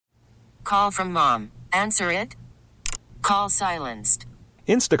call from mom. Answer it. Call silenced.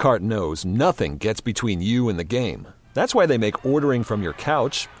 Instacart knows nothing gets between you and the game. That's why they make ordering from your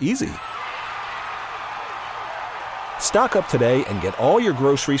couch easy. Stock up today and get all your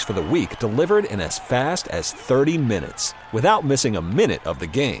groceries for the week delivered in as fast as 30 minutes without missing a minute of the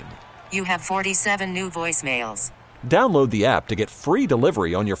game. You have 47 new voicemails. Download the app to get free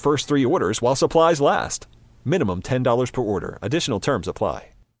delivery on your first 3 orders while supplies last. Minimum $10 per order. Additional terms apply.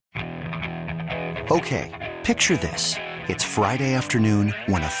 Okay, picture this. It's Friday afternoon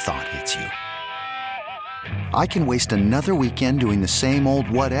when a thought hits you. I can waste another weekend doing the same old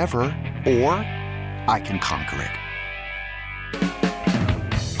whatever, or I can conquer it.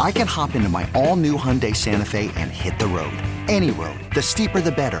 I can hop into my all-new Hyundai Santa Fe and hit the road. Any road. The steeper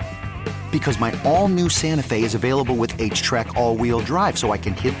the better. Because my all-new Santa Fe is available with H-Track all-wheel drive, so I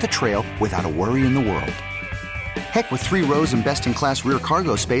can hit the trail without a worry in the world. Heck, with 3 rows and best-in-class rear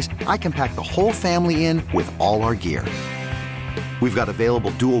cargo space, I can pack the whole family in with all our gear. We've got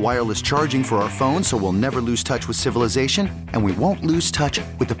available dual wireless charging for our phones, so we'll never lose touch with civilization, and we won't lose touch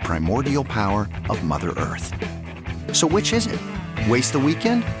with the primordial power of Mother Earth. So which is it? Waste the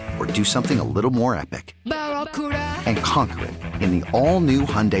weekend or do something a little more epic? And conquer it in the all-new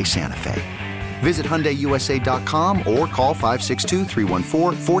Hyundai Santa Fe. Visit HyundaiUSA.com or call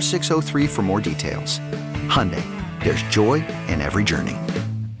 562-314-4603 for more details. Hyundai, there's joy in every journey.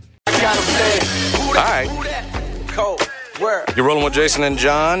 All right. You're rolling with Jason and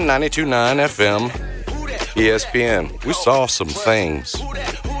John, 92.9 FM, ESPN. We saw some things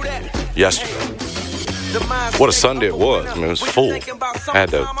yesterday. What a Sunday it was. I mean, it was full. I had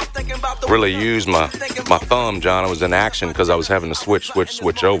to really use my thumb, John. I was in action because I was having to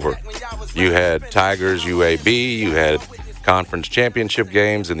switch over. You had Tigers, UAB. You had conference championship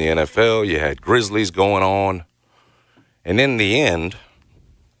games in the NFL. You had Grizzlies going on. And in the end,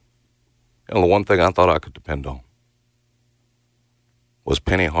 the one thing I thought I could depend on was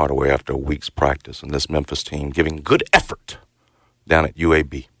Penny Hardaway after a week's practice and this Memphis team giving good effort down at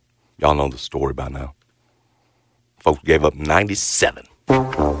UAB. Y'all know the story by now. Folks gave up 97.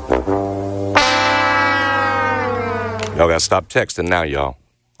 Y'all got to stop texting now, y'all.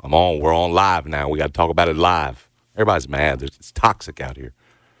 We're on live now. We got to talk about it live. Everybody's mad. It's toxic out here.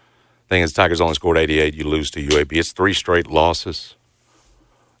 Thing is, Tigers only scored 88. You lose to UAB. It's 3 straight losses.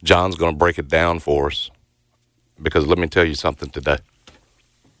 John's going to break it down for us because let me tell you something today.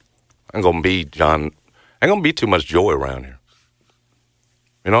 Ain't going to be too much joy around here.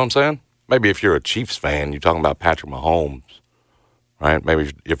 You know what I'm saying? Maybe if you're a Chiefs fan, you're talking about Patrick Mahomes, right?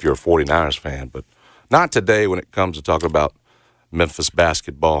 Maybe if you're a 49ers fan, but not today when it comes to talking about Memphis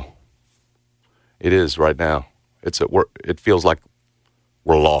basketball. It is right now. It feels like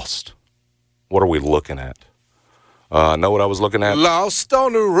we're lost. What are we looking at? Know what I was looking at? Lost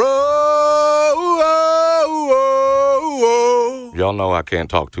on the road. Y'all know I can't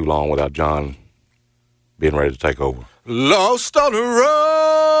talk too long without John being ready to take over. Lost on the road.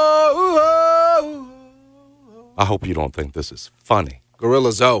 I hope you don't think this is funny.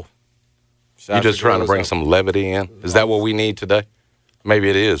 Gorilla Zoe. You just trying to bring some levity in? Is that what we need today? Maybe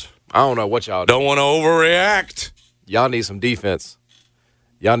it is. I don't know what y'all do. Don't want to overreact. Y'all need some defense.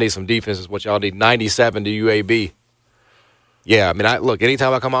 Y'all need some defense is what y'all need. 97 to UAB. Yeah, I mean, look,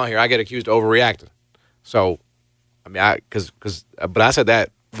 anytime I come out here, I get accused of overreacting. So, I mean, but I said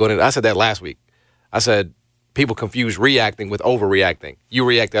that last week. I said people confuse reacting with overreacting. You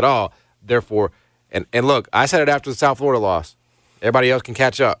react at all, therefore, and look, I said it after the South Florida loss. Everybody else can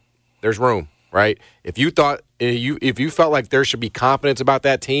catch up. There's room, right? If you felt like there should be confidence about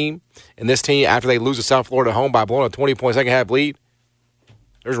that team and this team after they lose to South Florida at home by blowing a 20-point second-half lead,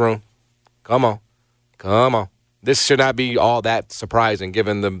 there's room. Come on. This should not be all that surprising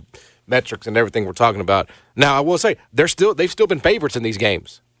given the metrics and everything we're talking about. Now, I will say they've still been favorites in these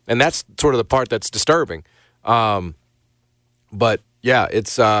games, and that's sort of the part that's disturbing. But yeah,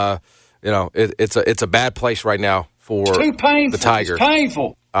 it's a bad place right now for the Tigers. It's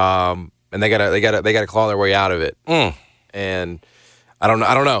painful. And they gotta claw their way out of it. And I don't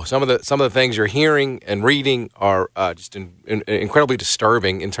know. Some of the things you're hearing and reading are just incredibly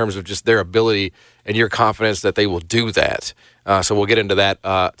disturbing in terms of just their ability and your confidence that they will do that. So we'll get into that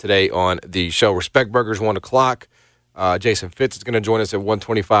today on the show. Respect Burgers, 1 o'clock. Jason Fitz is going to join us at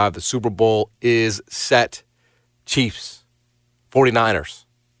 1:25. The Super Bowl is set. Chiefs, 49ers,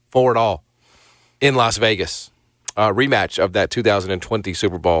 for it all in Las Vegas. Rematch of that 2020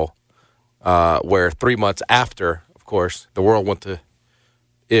 Super Bowl where 3 months after, of course, the world went to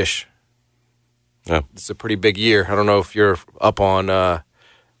ish. Yeah. It's a pretty big year. I don't know if you're up on, the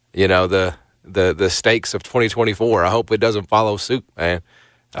stakes of 2024. I hope it doesn't follow suit, man.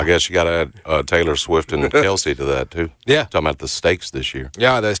 I guess you got to add Taylor Swift and Kelsey to that, too. Yeah. Talking about the stakes this year.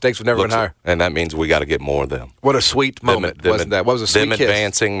 Yeah, the stakes have never been higher. And that means we got to get more of them. What a sweet moment, wasn't that? What was a sweet kiss? Them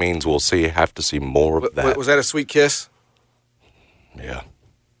advancing means we'll have to see more of that. Was that a sweet kiss? Yeah.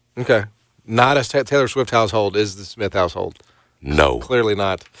 Okay. Not a Taylor Swift household is the Smith household. No. Clearly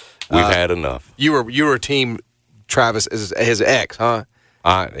not. We've had enough. You were team Travis his ex, huh?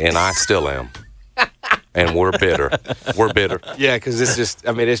 I still am. And we're bitter. We're bitter. Yeah, because it's just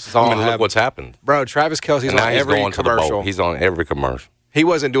all. Look what's happened. Bro, Travis Kelce's on every commercial. He's on every commercial. He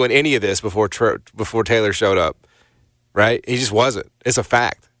wasn't doing any of this before Taylor showed up, right? He just wasn't. It's a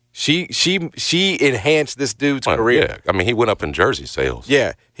fact. She enhanced this dude's career. Yeah, he went up in jersey sales.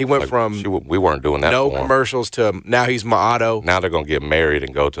 Yeah, he went from we weren't doing that. No commercials to now he's my auto. Now they're gonna get married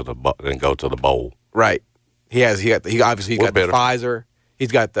and go to the bowl. Right. He got the Pfizer.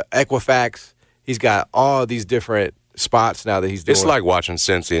 He's got the Equifax. He's got all these different spots now that he's doing. It's like watching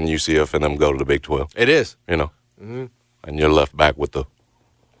Cincy and UCF and them go to the Big 12. It is. Mm-hmm. And you're left back with the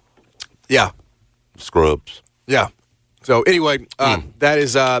scrubs. Yeah. So anyway, that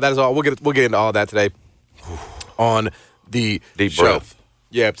is all. We'll get into all that today on the deep show. Breath.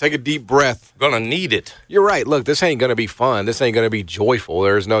 Yeah, take a deep breath. Gonna need it. You're right. Look, this ain't gonna be fun. This ain't gonna be joyful.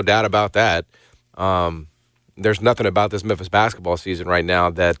 There's no doubt about that. There's nothing about this Memphis basketball season right now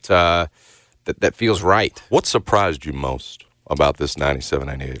that feels right. What surprised you most about this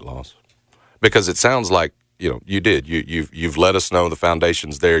 97-98 loss? Because it sounds like you did. You've let us know the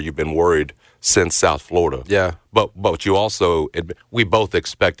foundation's there. You've been worried since South Florida. Yeah. But you also we both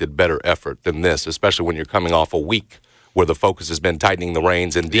expected better effort than this, especially when you're coming off a week where the focus has been tightening the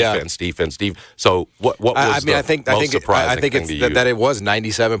reins and defense. So what was I think surprising it's that it was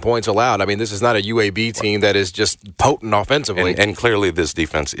 97 points allowed. This is not a UAB team that is just potent offensively. And clearly this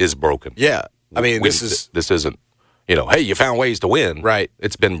defense is broken. Yeah. This isn't, hey, you found ways to win. Right.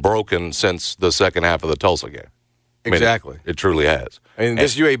 It's been broken since the second half of the Tulsa game. Exactly. It truly has.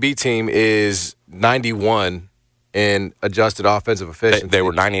 This UAB team is 91 in adjusted offensive efficiency. They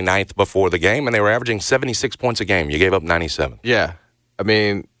were 99th before the game, and they were averaging 76 points a game. You gave up 97. Yeah.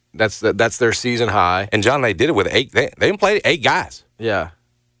 That's their season high. And, John, they did it with 8. They played 8 guys. Yeah.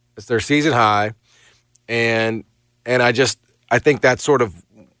 It's their season high. And I think that's sort of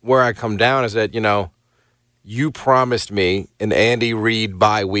where I come down is that, you promised me an Andy Reid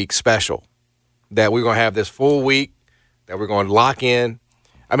bye-week special that we're going to have this full week, that we're going to lock in.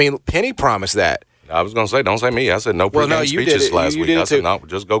 Penny promised that. I was going to say, don't say me. I said no pregame speeches last week. I said, no,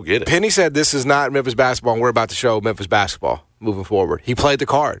 just go get it. Penny said this is not Memphis basketball, and we're about to show Memphis basketball moving forward. He played the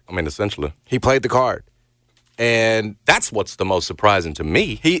card. Essentially. He played the card. And that's what's the most surprising to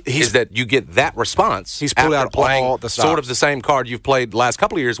me is that you get that response. He's pulled out playing the stops. Sort of the same card you've played the last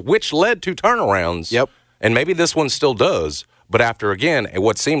couple of years, which led to turnarounds. Yep. And maybe this one still does. But after, again,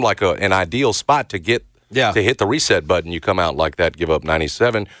 what seemed like an ideal spot to get to hit the reset button, you come out like that, give up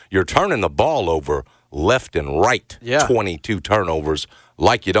 97. You're turning the ball over left and right. 22 turnovers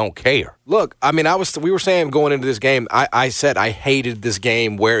like you don't care. Look, we were saying going into this game, I said I hated this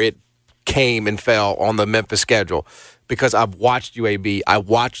game where it came and fell on the Memphis schedule because I've watched UAB. I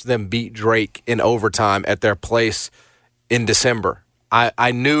watched them beat Drake in overtime at their place in December.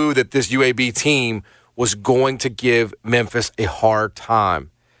 I knew that this UAB team was going to give Memphis a hard time.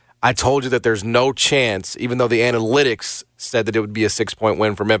 I told you that there's no chance, even though the analytics said that it would be a 6-point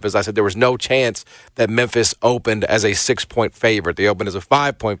win for Memphis, I said there was no chance that Memphis opened as a 6-point favorite. They opened as a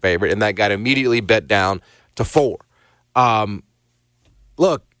 5-point favorite, and that got immediately bet down to 4.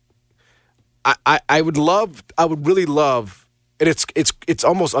 Look, I would really love, and it's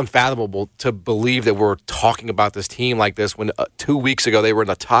almost unfathomable to believe that we're talking about this team like this when 2 weeks ago they were in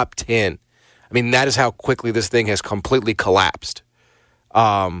the top 10. That is how quickly this thing has completely collapsed.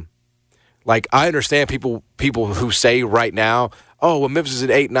 I understand people who say right now, oh, well, Memphis is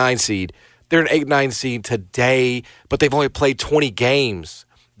an 8-9 seed. They're an 8-9 seed today, but they've only played 20 games.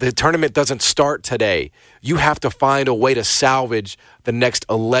 The tournament doesn't start today. You have to find a way to salvage the next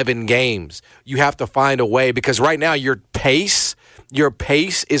 11 games. You have to find a way because right now your pace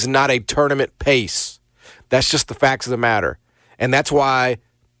is not a tournament pace. That's just the facts of the matter. And that's why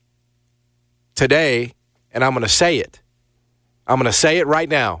today, and I'm going to say it right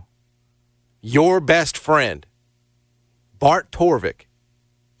now, your best friend, Bart Torvik,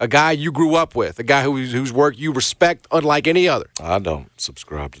 a guy you grew up with, a guy whose work you respect unlike any other. I don't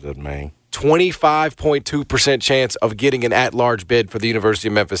subscribe to that man. 25.2% chance of getting an at-large bid for the University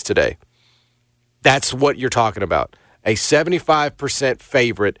of Memphis today. That's what you're talking about. A 75%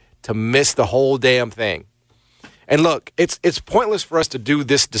 favorite to miss the whole damn thing. And look, it's pointless for us to do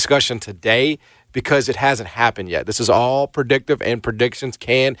this discussion today because it hasn't happened yet. This is all predictive, and predictions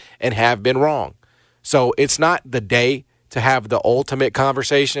can and have been wrong. So it's not the day to have the ultimate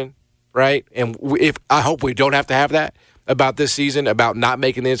conversation, right? And I hope we don't have to have that about this season, about not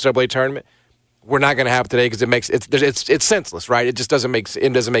making the NCAA tournament. We're not going to have it today because it's senseless, right? It just doesn't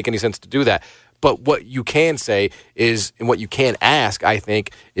make any sense to do that. But what you can say is, and what you can ask, I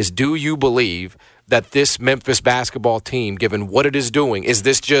think, is, do you believe that this Memphis basketball team, given what it is doing, is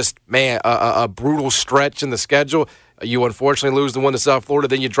this just, a brutal stretch in the schedule? You unfortunately lose the one to South Florida,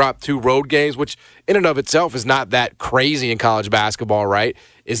 then you drop 2 road games, which in and of itself is not that crazy in college basketball, right?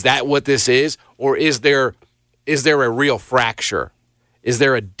 Is that what this is? Or is there a real fracture? Is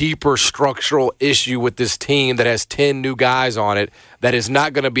there a deeper structural issue with this team that has 10 new guys on it that is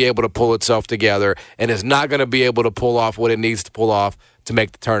not going to be able to pull itself together and is not going to be able to pull off what it needs to pull off to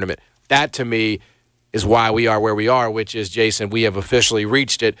make the tournament? That, to me, is why we are where we are, which is, Jason, we have officially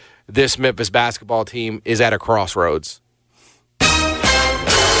reached it. This Memphis basketball team is at a crossroads.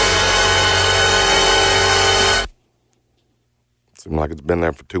 Seems like it's been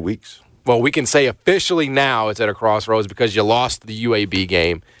there for 2 weeks. Well, we can say officially now it's at a crossroads because you lost the UAB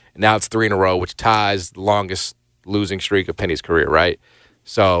game, and now it's 3 in a row, which ties the longest losing streak of Penny's career, right?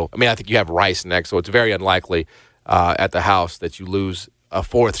 So, I think you have Rice next, so it's very unlikely at the house that you lose a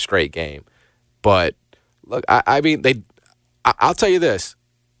 4th straight game. But, look, I'll tell you this.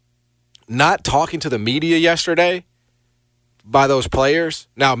 Not talking to the media yesterday by those players.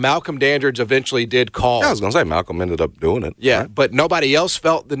 Now, Malcolm Dandridge eventually did call. Yeah, I was going to say Malcolm ended up doing it. Yeah, right? But nobody else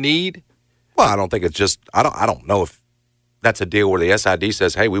felt the need. Well, I don't think it's just – I don't know if that's a deal where the SID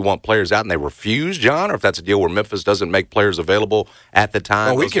says, hey, we want players out, and they refuse, John, or if that's a deal where Memphis doesn't make players available at the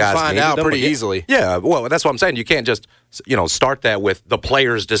time. Well, we can find out pretty easily. Yeah, well, that's what I'm saying. You can't just start that with the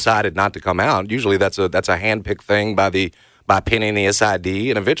players decided not to come out. Usually that's a handpicked thing by pinning the SID,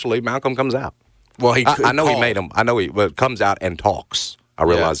 and eventually Malcolm comes out. Well, I know he made him. I know he comes out and talks. I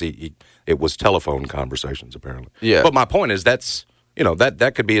realize it was telephone conversations apparently. Yeah. But my point is that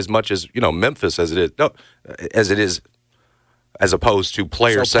could be as much as Memphis as it is, as opposed to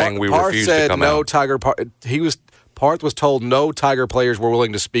players saying we refuse to come out. Parth was told no Tiger players were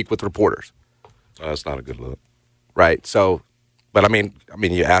willing to speak with reporters. That's not a good look, right? So, but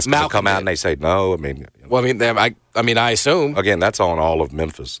you ask them to come out and they say no. I assume again that's on all of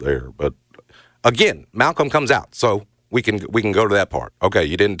Memphis there, but. Again, Malcolm comes out, so we can go to that part. Okay,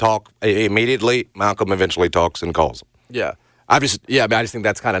 you didn't talk immediately. Malcolm eventually talks and calls him. Yeah, I just think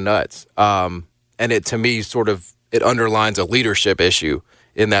that's kind of nuts. And it to me it underlines a leadership issue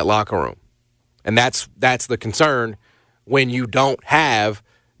in that locker room, and that's the concern when you don't have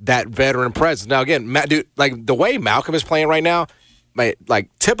that veteran presence. Now again, like the way Malcolm is playing right now,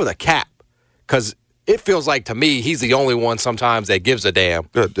 like tip of the cap, because. It feels like, to me, he's the only one sometimes that gives a damn.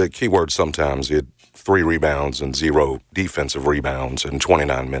 The key word sometimes, he had 3 rebounds and 0 defensive rebounds in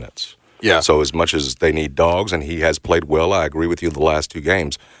 29 minutes. Yeah. So as much as they need dogs, and he has played well, I agree with you the last 2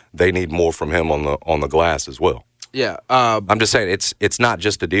 games, they need more from him on the glass as well. Yeah. I'm just saying it's not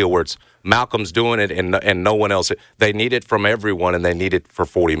just a deal where it's Malcolm's doing it and no one else. They need it from everyone, and they need it for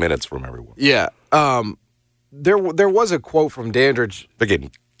 40 minutes from everyone. Yeah. There was a quote from Dandridge. They're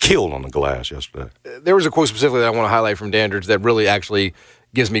getting killed on the glass yesterday. There was a quote specifically that I want to highlight from Dandridge that really actually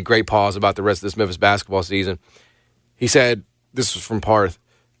gives me great pause about the rest of this Memphis basketball season. He said, this was from Parth,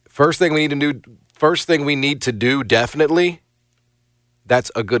 first thing we need to do, definitely,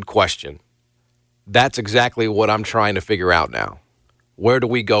 that's a good question. That's exactly what I'm trying to figure out now. Where do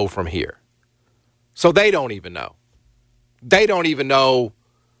we go from here? So they don't even know. They don't even know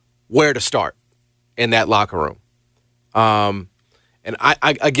where to start in that locker room. And I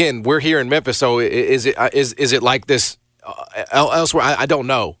again, we're here in Memphis, so is it like this elsewhere? I don't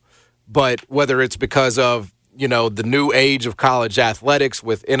know, but whether it's because of the new age of college athletics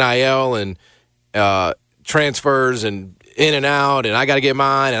with NIL and transfers and in and out, and I got to get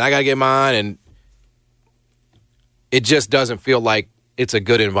mine, and it just doesn't feel like it's a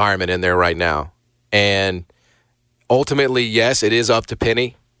good environment in there right now. And ultimately, yes, it is up to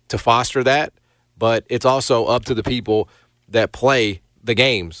Penny to foster that, but it's also up to the people that play the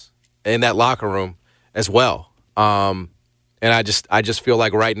games in that locker room as well. And I just feel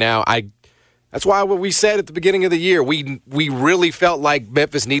like right now, that's why what we said at the beginning of the year, we really felt like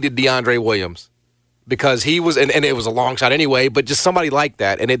Memphis needed DeAndre Williams because he was, and it was a long shot anyway, but just somebody like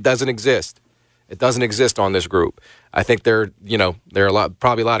that, and it doesn't exist. It doesn't exist on this group. I think there are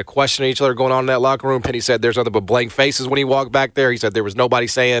probably a lot of questioning each other going on in that locker room. Penny said there's nothing but blank faces when he walked back there. He said there was nobody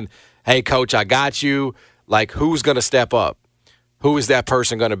saying, hey, coach, I got you. Like, who's going to step up? Who is that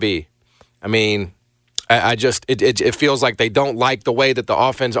person going to be? I mean, It feels like they don't like the way that the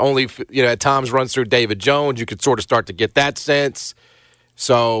offense only, at times runs through David Jones. You could sort of start to get that sense.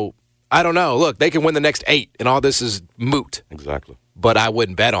 So, I don't know. Look, they can win the next 8, and all this is moot. Exactly. But I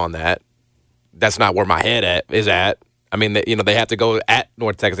wouldn't bet on that. That's not where my head is at. I mean, they have to go at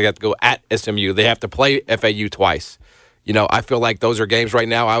North Texas. They have to go at SMU. They have to play FAU twice. I feel like those are games right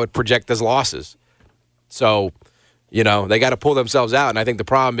now I would project as losses. So, they got to pull themselves out. And I think the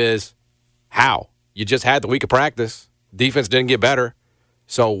problem is how? You just had the week of practice. Defense didn't get better.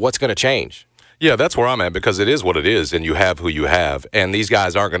 So what's going to change? Yeah, that's where I'm at because it is what it is, and you have who you have. And these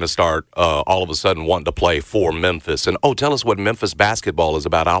guys aren't going to start all of a sudden wanting to play for Memphis. And, tell us what Memphis basketball is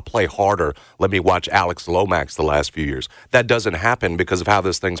about. I'll play harder. Let me watch Alex Lomax the last few years. That doesn't happen because of how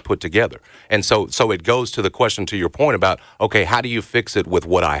this thing's put together. And so it goes to the question to your point about, okay, how do you fix it with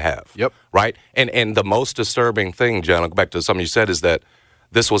what I have? Yep. Right? And the most disturbing thing, John, I'll go back to something you said, is that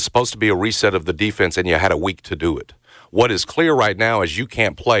this was supposed to be a reset of the defense, and you had a week to do it. What is clear right now is you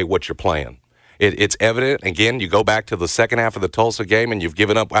can't play what you're playing. It's evident. Again, you go back to the second half of the Tulsa game, and you've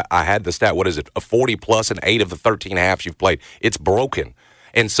given up. I had the stat. What is it? A 40-plus in 8 of the 13 halves you've played. It's broken.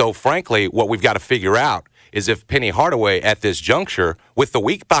 And so, frankly, what we've got to figure out is if Penny Hardaway at this juncture, with the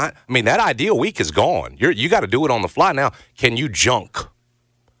week behind, that ideal week is gone. You got to do it on the fly now. Can you junk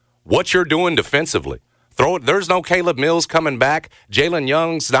what you're doing defensively? Throw it. There's no Caleb Mills coming back. Jalen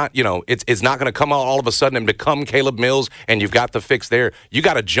Young's not, it's not going to come out all of a sudden and become Caleb Mills, and you've got the fix there. You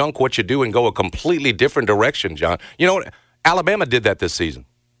got to junk what you do and go a completely different direction, John. Alabama did that this season.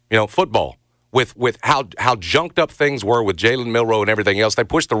 Football. With how junked up things were with Jalen Milroe and everything else. They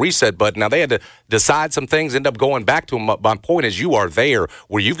pushed the reset button. Now they had to decide some things, end up going back to them. My point is you are there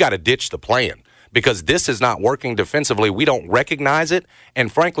where you've got to ditch the plan. Because this is not working defensively. We don't recognize it. And,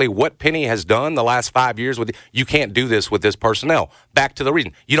 frankly, what Penny has done the last 5 years, you can't do this with this personnel. Back to the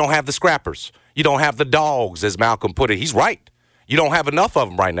reason. You don't have the scrappers. You don't have the dogs, as Malcolm put it. He's right. You don't have enough of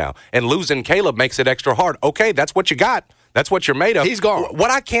them right now. And losing Caleb makes it extra hard. Okay, that's what you got. That's what you're made of. He's gone.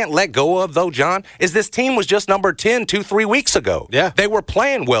 What I can't let go of, though, John, is this team was just number 10 2-3 weeks ago. Yeah. They were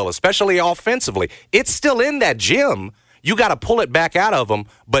playing well, especially offensively. It's still in that gym. You got to pull it back out of them,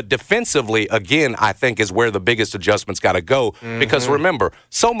 but defensively, again, I think is where the biggest adjustments got to go. Mm-hmm. Because remember,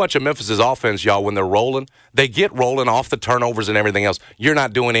 so much of Memphis's offense, y'all, when they're rolling, they get rolling off the turnovers and everything else. You're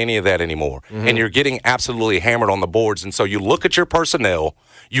not doing any of that anymore, and you're getting absolutely hammered on the boards. And so you look at your personnel,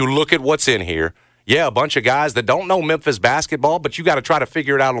 you look at what's in here. Yeah, a bunch of guys that don't know Memphis basketball, but you got to try to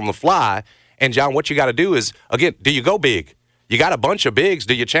figure it out on the fly. And, John, what you got to do is, again, do you go big? You got a bunch of bigs.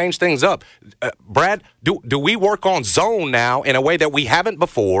 Do you change things up? Brad, do we work on zone now in a way that we haven't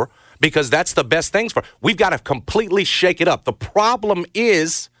before? Because that's the best things for. We've got to completely shake it up. The problem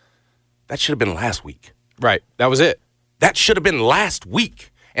is that should have been last week. Right. That was it. That should have been last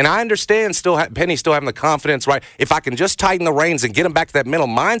week. And I understand Penny still having the confidence, right? If I can just tighten the reins and get him back to that mental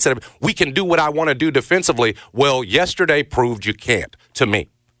mindset of we can do what I want to do defensively. Well, yesterday proved you can't, to me.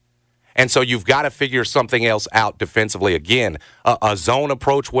 And so you've got to figure something else out defensively. Again, a zone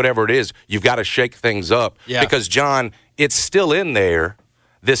approach, whatever it is, you've got to shake things up. Yeah. Because, John, it's still in there.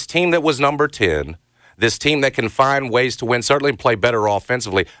 This team that was number 10, this team that can find ways to win, certainly play better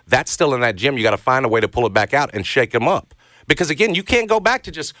offensively, that's still in that gym. You got to find a way to pull it back out and shake them up. Because, again, you can't go back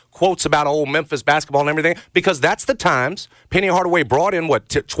to just quotes about old Memphis basketball and everything because that's the times Penny Hardaway brought in,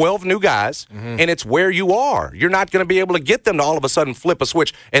 12 new guys, and it's where you are. You're not going to be able to get them to all of a sudden flip a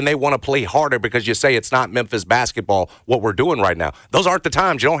switch and they want to play harder because you say it's not Memphis basketball, what we're doing right now. Those aren't the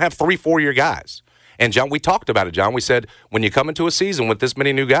times. You don't have 3-4-year guys. And, John, we talked about it, John. We said when you come into a season with this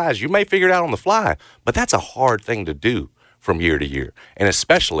many new guys, you may figure it out on the fly, but that's a hard thing to do from year to year. And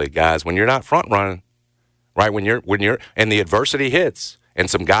especially, guys, when you're not front running. Right, when you're and the adversity hits and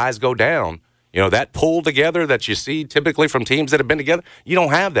some guys go down, that pull together that you see typically from teams that have been together, you don't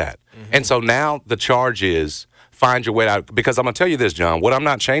have that. And so now the charge is find your way out. Because I'm going to tell you this, John, what I'm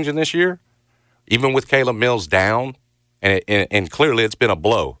not changing this year, even with Caleb Mills down, and clearly it's been a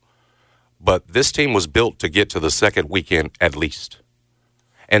blow, but this team was built to get to the second weekend at least.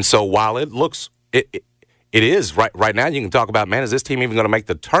 And so while it looks, it is right now you can talk about, man, is this team even going to make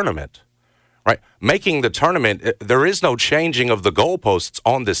the tournament? Right, making the tournament, there is no changing of the goalposts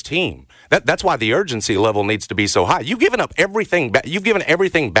on this team. That's why the urgency level needs to be so high. You've given up everything back. You've given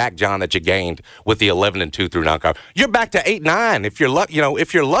everything back, John, that you gained with the 11-2 through knockout. You're back to 8-9 if you're lucky.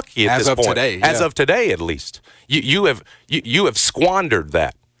 If you're lucky at this point, today, as of today at least, you have squandered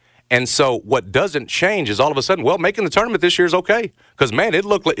that. And so what doesn't change is all of a sudden, well, making the tournament this year is okay because man, it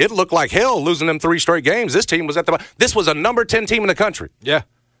looked like hell losing them 3 straight games. This team was this was a number 10 team in the country. Yeah.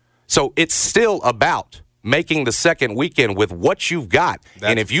 So it's still about making the second weekend with what you've got.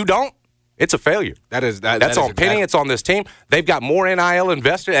 And if you don't, It's a failure. That's on Penny. It's on this team. They've got more NIL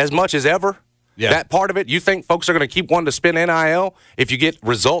invested as much as ever. Yeah. That part of it, you think folks are going to keep wanting to spend NIL if you get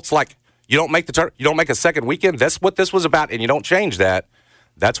results like you don't make you don't make a second weekend? That's what this was about, and you don't change that.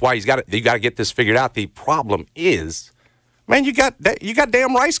 That's why you got to get this figured out. The problem is, man, you got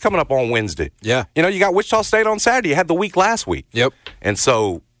damn Rice coming up on Wednesday. Yeah. You got Wichita State on Saturday. You had the week last week. Yep. And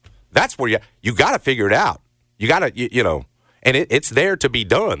so that's where you got to figure it out. You got to, and it's there to be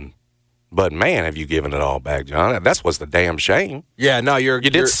done. But, man, have you given it all back, John? That's what's the damn shame. Yeah, no, you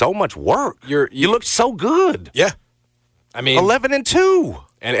did so much work. You looked so good. Yeah. I mean, 11-2.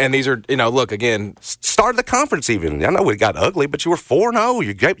 And these are, look, again. Started the conference even. I know it got ugly, but you were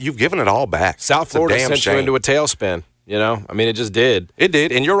 4-0. You've given it all back. South Florida sent you into a tailspin. I mean, it just did. It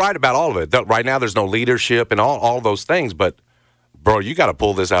did, and you're right about all of it. Right now, there's no leadership and all those things, but, bro, you got to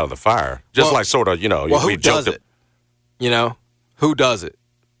pull this out of the fire. Just like sort of, who does it? Who does it?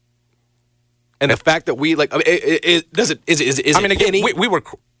 And the fact that we does it? Is it? I mean, again, we were.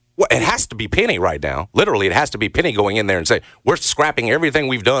 Well, it has to be Penny right now. Literally, it has to be Penny going in there and say, we're scrapping everything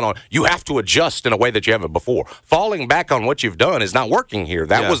we've done on. You have to adjust in a way that you haven't before. Falling back on what you've done is not working here.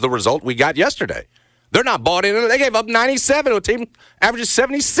 That was the result we got yesterday. They're not bought in. They gave up 97 to a team averages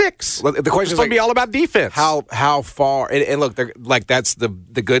 76. Well, the question is going to be all about defense. How far? And look, that's the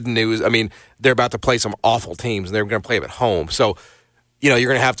good news. I mean, they're about to play some awful teams, and they're going to play them at home. So, you're going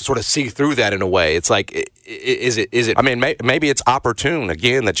to have to sort of see through that in a way. It's like, is it? I mean, maybe it's opportune,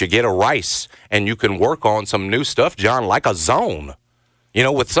 again, that you get a Rice and you can work on some new stuff, John, like a zone.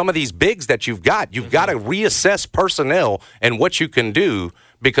 With some of these bigs that you've got to reassess personnel and what you can do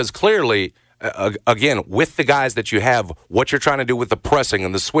because clearly, again, with the guys that you have, what you're trying to do with the pressing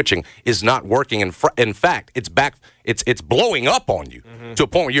and the switching is not working. In fact, it's blowing up on you to a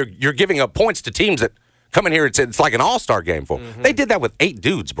point where you're giving up points to teams that come in here, it's like an all-star game for them. They did that with 8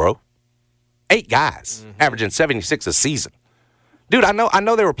 dudes, bro. 8 guys, averaging 76 a season. Dude, I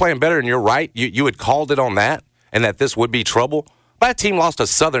know they were playing better, and you're right. You had called it on that, and that this would be trouble. But that team lost a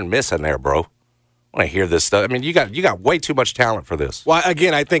Southern Miss in there, bro. I want to hear this stuff. I mean, you got way too much talent for this. Well,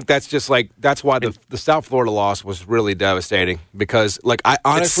 again, I think that's just that's why the South Florida loss was really devastating because, I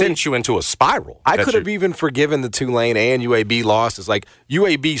honestly it sent you into a spiral. I could have even forgiven the Tulane and UAB losses.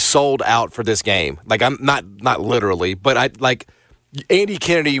 UAB sold out for this game. I'm not literally, but Andy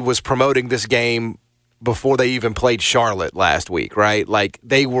Kennedy was promoting this game before they even played Charlotte last week, right?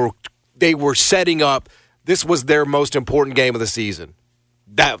 They were setting up. This was their most important game of the season.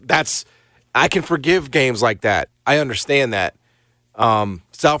 That's. I can forgive games like that. I understand that.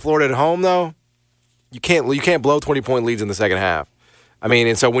 South Florida at home, though, you can't blow 20-point leads in the second half. I mean,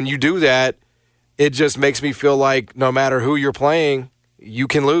 and so when you do that, it just makes me feel like no matter who you're playing, you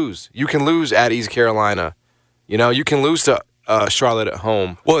can lose. You can lose at East Carolina. You can lose to Charlotte at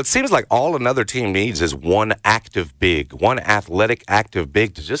home. Well, it seems like all another team needs is one active big, one athletic active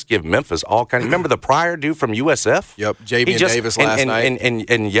big to just give Memphis all kind of. Remember the prior dude from USF? Yep, J.B. Davis last night.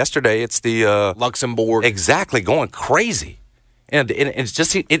 And yesterday it's the Luxembourg. Exactly, going crazy. And it's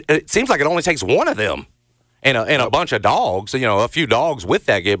just it seems like it only takes one of them and a bunch of dogs, a few dogs with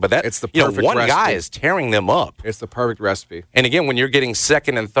that game. But it's the perfect one recipe. guy is tearing them up. It's the perfect recipe. And again, when you're getting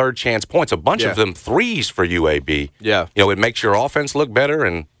second and third chance points, a bunch of them threes for UAB. Yeah, it makes your offense look better,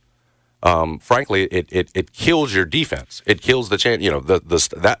 and frankly, it kills your defense. It kills the chance.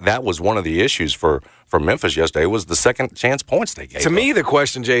 That was one of the issues for Memphis yesterday was the second chance points they gave. To me, the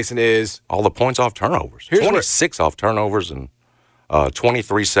question, Jason, is all the points off turnovers. 26 off turnovers and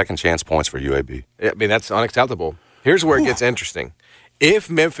 23 second chance points for UAB. I mean, that's unacceptable. Here's where it gets interesting. If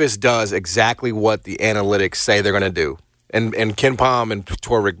Memphis does exactly what the analytics say they're going to do, and Ken Palm and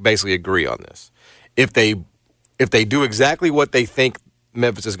Torvik basically agree on this, if they do exactly what they think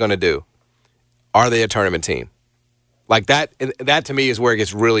Memphis is going to do, are they a tournament team? That to me is where it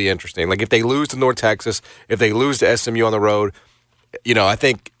gets really interesting. If they lose to North Texas, if they lose to SMU on the road, I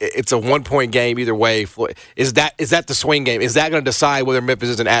think it's a 1-point game either way. Is that the swing game? Is that going to decide whether Memphis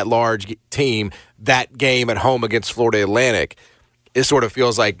is an at-large team? That game at home against Florida Atlantic, it sort of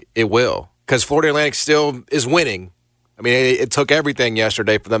feels like it will because Florida Atlantic still is winning. I mean, it took everything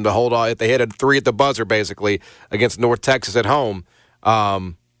yesterday for them to hold on. They hit a 3 at the buzzer basically against North Texas at home.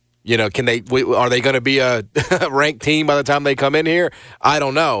 Are they going to be a ranked team by the time they come in here? I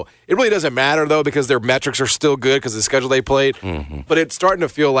don't know. It really doesn't matter, though, because their metrics are still good because of the schedule they played. Mm-hmm. But it's starting to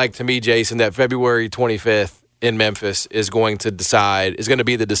feel like, to me, Jason, that February 25th in Memphis is going to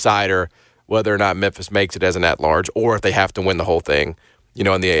be the decider whether or not Memphis makes it as an at-large or if they have to win the whole thing, in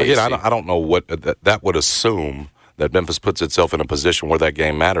the AAC. Again, I don't know what that would assume that Memphis puts itself in a position where that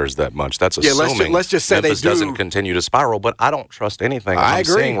game matters that much. That's assuming let's just say Memphis they do. doesn't continue to spiral, but I don't trust anything I'm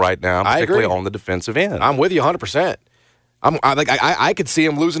agree. seeing right now, particularly on the defensive end. I'm with you 100%. I could see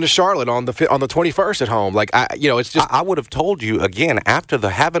him losing to Charlotte on the 21st at home. It's just I would have told you again after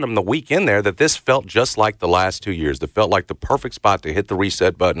having them the week in there that this felt just like the last 2 years. That felt like the perfect spot to hit the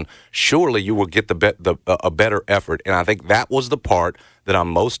reset button. Surely you will get a better effort, and I think that was the part that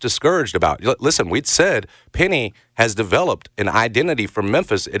I'm most discouraged about. Listen, we'd said Penny has developed an identity for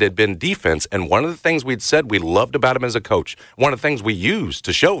Memphis. It had been defense, and one of the things we'd said we loved about him as a coach, one of the things we used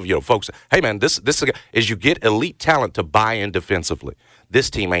to show folks, hey man, this is you get elite talent to buy in defensively. This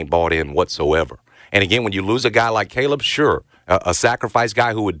team ain't bought in whatsoever. And again, when you lose a guy like Caleb, sure, a sacrifice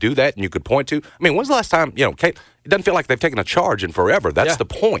guy who would do that, and you could point to. I mean, when's the last time Caleb, it doesn't feel like they've taken a charge in forever. That's the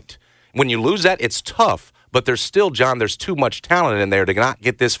point. When you lose that, it's tough. But there's still, John, there's too much talent in there to not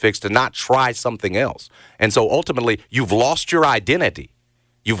get this fixed, to not try something else. And so ultimately, you've lost your identity.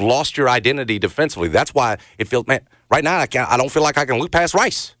 You've lost your identity defensively. That's why it feels, man, right now I don't feel like I can look past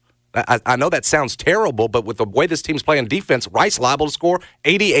Rice. I know that sounds terrible, but with the way this team's playing defense, Rice liable to score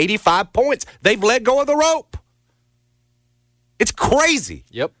 80, 85 points. They've let go of the rope. It's crazy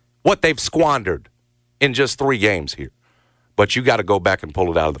what they've squandered in just 3 games here. But you got to go back and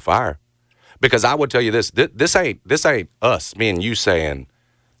pull it out of the fire. Because I would tell you this ain't us, me and you saying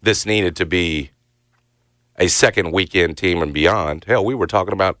this needed to be a second weekend team and beyond. Hell, we were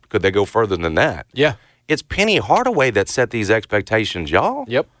talking about could they go further than that? Yeah. It's Penny Hardaway that set these expectations, y'all.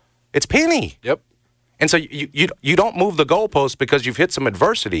 Yep. It's Penny. Yep. And so you don't move the goalposts because you've hit some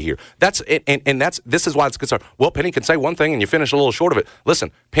adversity here. This is why it's concerned. Well, Penny can say one thing and you finish a little short of it.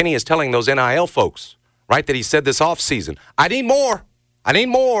 Listen, Penny is telling those NIL folks, right, that he said this offseason, I need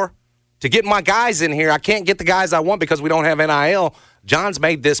more. To get my guys in here, I can't get the guys I want because we don't have NIL. John's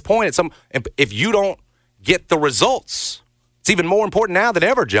made this point. If you don't get the results, it's even more important now than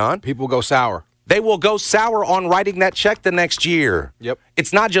ever, John. People go sour. They will go sour on writing that check the next year. Yep.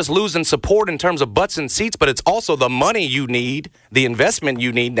 It's not just losing support in terms of butts and seats, but it's also the money you need, the investment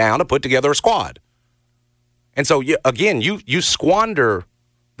you need now to put together a squad. And so, you squander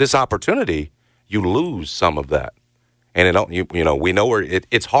this opportunity, you lose some of that. And we know where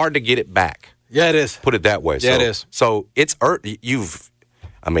it's hard to get it back. Yeah, it is. Put it that way. Yeah, it is. So it's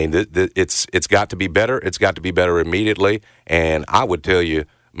it's got to be better. It's got to be better immediately. And I would tell you,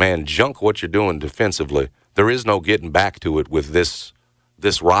 man, junk what you're doing defensively. There is no getting back to it with this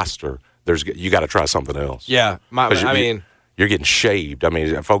roster. You got to try something else. Yeah, you're getting shaved. I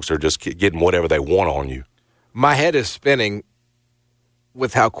mean, folks are just getting whatever they want on you. My head is spinning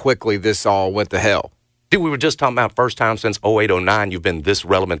with how quickly this all went to hell. Dude, we were just talking about first time since 08-09 you've been this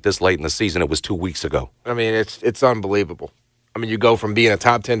relevant this late in the season. It was 2 weeks ago. I mean, it's unbelievable. I mean, you go from being a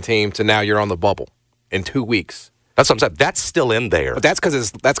top 10 team to now you're on the bubble in 2 weeks. That's what I'm saying. That's still in there. But that's because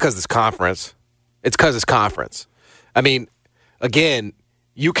it's conference. It's because it's conference. I mean, again,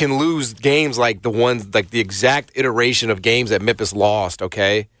 you can lose games like the exact iteration of games that Memphis lost,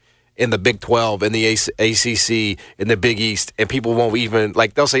 okay? In the Big 12, in the ACC, in the Big East, and people won't even,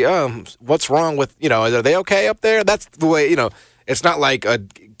 they'll say, what's wrong with, are they okay up there? That's the way, it's not like a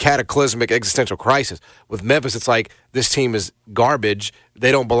cataclysmic existential crisis. With Memphis, it's like this team is garbage.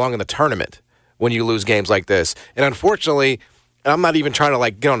 They don't belong in the tournament when you lose games like this. And unfortunately, I'm not even trying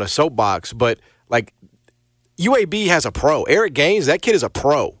to, get on a soapbox, but, UAB has a pro. Eric Gaines, that kid is a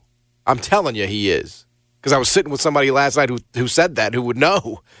pro. I'm telling you he is. Because I was sitting with somebody last night who said that, who would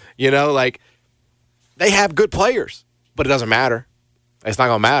know. They have good players, but it doesn't matter. It's not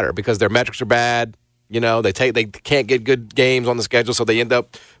going to matter because their metrics are bad. They can't get good games on the schedule, so they end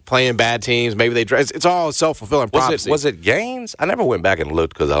up playing bad teams. Maybe it's all a self-fulfilling prophecy. Was it Gaines? I never went back and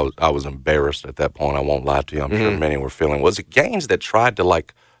looked because I was embarrassed at that point. I won't lie to you. I'm sure many were feeling. Was it Gaines that tried to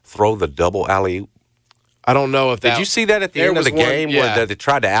throw the double alley-oop? I don't know if that. Did you see that at the end of the game where they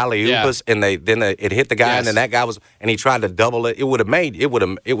tried to alley-oop us and it hit the guy and then that guy and he tried to double it? It would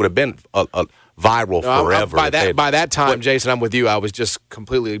have been a viral forever. By that time, Jason, I'm with you. I was just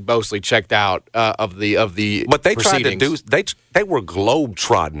completely mostly checked out of the. But they proceedings. Tried to do. They were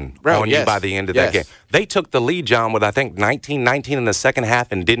globe-trotting on you by the end of that game. They took the lead, John, with I think 19 in the second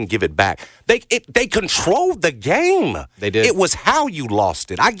half and didn't give it back. They controlled the game. They did. It was how you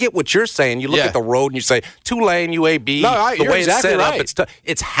lost it. I get what you're saying. You look at the road and you say Tulane, UAB. No, the way it's exactly set right. Up,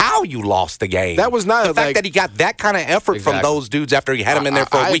 it's how you lost the game. That was not the fact that he got that kind of effort from those dudes after he had him in there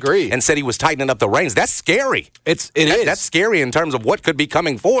for a week and said he was tightening up the reins. That's scary. It is. That's scary in terms of what could be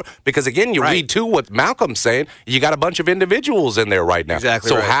coming forward. Because again, you read too what Malcolm's saying. You got a bunch of individuals in there right now. Exactly.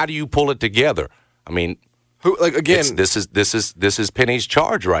 So how do you pull it together? I mean, Who again? This is Penny's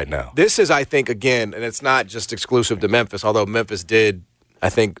charge right now. This is, I think, again, and it's not just exclusive to Memphis, although Memphis did, I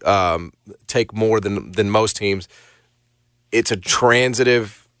think, take more than most teams. It's a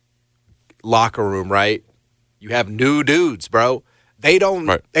transitive locker room, right? You have new dudes, bro. They don't.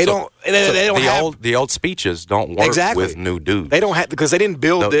 Right. They don't. They don't have the old speeches don't work with new dudes. They don't have because they didn't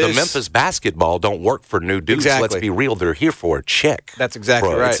build this. The Memphis basketball don't work for new dudes. Exactly. Let's be real. They're here for a check. That's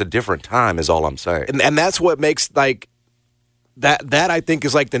exactly right. It's a different time, is all I'm saying. And that's what makes like that. That I think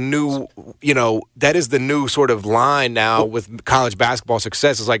is like the new. That is the new sort of line now with college basketball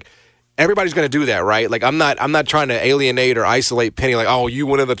success. Is like everybody's going to do that, right? Like I'm not trying to alienate or isolate Penny. Like, oh, you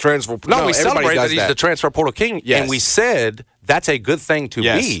went in the transfer. No, we celebrate that he's the transfer portal king, yes. And we said that's a good thing to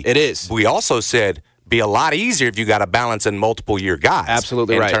be. It is. We also said be a lot easier if you got a balance in multiple year guys.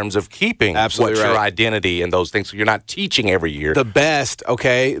 Absolutely right. In terms of keeping your identity and those things. So you're not teaching every year. The best,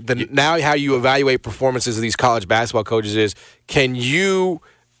 okay. Now how you evaluate performances of these college basketball coaches is can you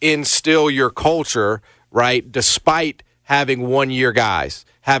instill your culture, right, despite having 1 year guys,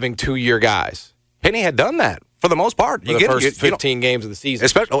 having 2 year guys. Penny had done that for the most part. For the first 15 games of the season.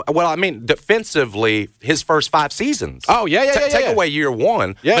 Especially, well, I mean, defensively, his first 5 seasons. Oh, yeah. Take away year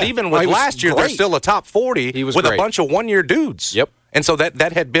one. Yeah. But even with last year, they're still a top 40 with great. A bunch of 1 year dudes. Yep. And so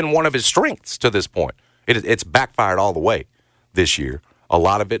that had been one of his strengths to this point. It's backfired all the way this year. A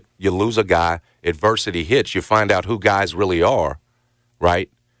lot of it, you lose a guy, adversity hits, you find out who guys really are, right?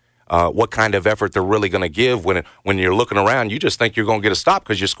 What kind of effort they're really going to give when you're looking around. You just think you're going to get a stop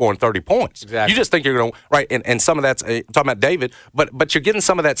because you're scoring 30 points. Exactly. You just think you're going to right, and some of that's talking about David, but you're getting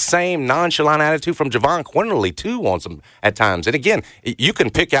some of that same nonchalant attitude from Javon Quinterly too on some at times. And again, you can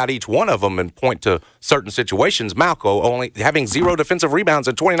pick out each one of them and point to certain situations. Malco only having 0 defensive rebounds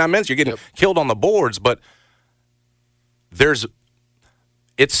in 29 minutes, you're getting killed on the boards, but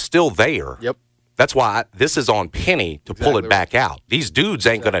it's still there. Yep. That's why this is on Penny to pull it back out. These dudes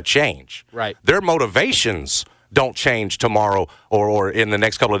ain't going to change. Right. Their motivations don't change tomorrow or in the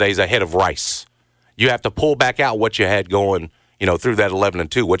next couple of days ahead of Rice. You have to pull back out what you had going, through that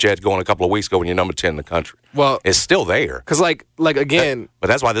 11-2, what you had going a couple of weeks ago when you're number 10 in the country. Well, it's still there. Because like again, but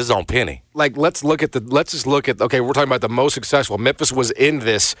that's why this is on Penny. Like let's just look at okay, we're talking about the most successful. Memphis was in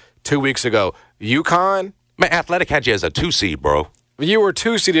this 2 weeks ago. UConn, man, Athletic had you as a 2 seed, bro. You were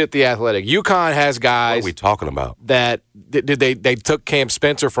 2 seeded at the Athletic. UConn has guys. What are we talking about? That they took Cam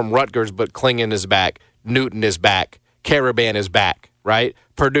Spencer from Rutgers, but Klingon is back. Newton is back. Caravan is back. Right?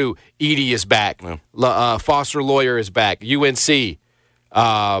 Purdue, Edey is back. Yeah. Foster Lawyer is back. UNC,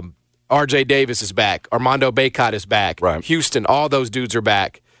 R.J. Davis is back. Armando Bacot is back. Right. Houston, all those dudes are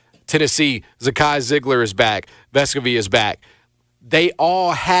back. Tennessee, Zakai Ziegler is back. Vescovy is back. They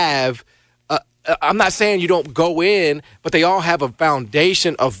all have. I'm not saying you don't go in, but they all have a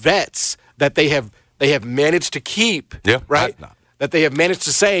foundation of vets that they have managed to keep. Yeah, right. That they have managed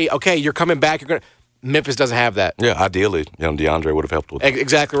to say, okay, you're coming back. Memphis doesn't have that. Yeah, ideally, DeAndre would have helped with that.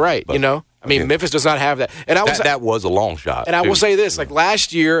 Exactly right. But, Memphis does not have that. And that was a long shot. And I will say this: like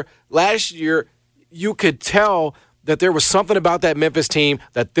last year, you could tell that there was something about that Memphis team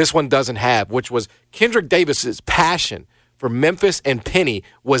that this one doesn't have, which was Kendrick Davis's passion for Memphis and Penny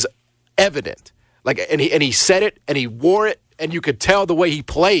was evident. And he said it and he wore it, and you could tell the way he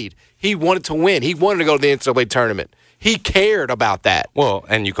played. He wanted to win. He wanted to go to the NCAA tournament. He cared about that. Well,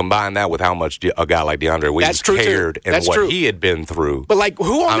 and you combine that with how much a guy like DeAndre Williams cared and what he had been through. But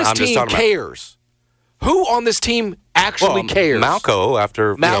who on this team cares? Who on this team actually cares? Malco,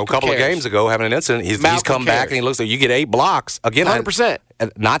 after a couple of games ago having an incident, he's come back and he looks like you get 8 blocks again. 100%.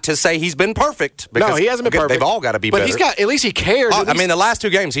 And not to say he's been perfect. No, he hasn't been perfect. They've all got to be better. But at least he cares. The last 2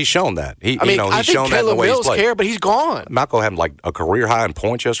 games he's shown that. He's shown that in the way he's played. Cared, but he's gone. Malco had a career high in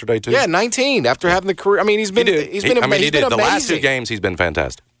points yesterday too. Yeah, 19 after having the career. He's been amazing. The last 2 games he's been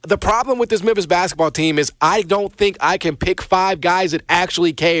fantastic. The problem with this Memphis basketball team is I don't think I can pick 5 guys that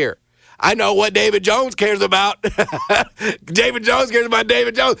actually care. I know what David Jones cares about. David Jones cares about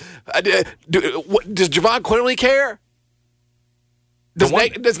David Jones. Does Javon Quinterly care? Does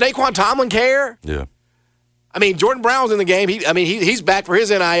Naquan Tomlin care? Yeah. Jordan Brown's in the game. He's back for his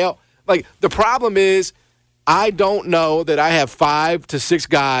NIL. The problem is I don't know that I have 5 to 6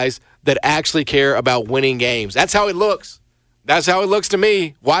 guys that actually care about winning games. That's how it looks. That's how it looks to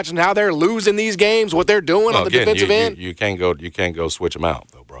me. Watching how they're losing these games, what they're doing on the defensive end. You can't go switch them out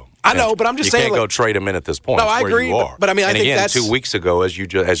though, bro. I know, but I'm just saying you can't go trade them in at this point. No, I agree. But I think again, that's 2 weeks ago, as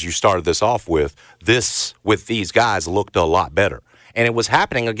you started this off with these guys looked a lot better. And it was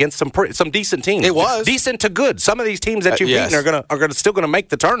happening against some decent teams. It was decent to good. Some of these teams that you've beaten are still gonna make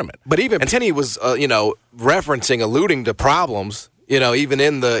the tournament. But even Penny was alluding to problems. Even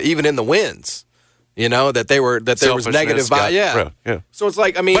in the wins. You know, that there was negative vibe. Yeah. So it's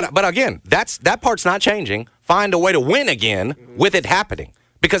like, I mean. But again, that part's not changing. Find a way to win again with it happening.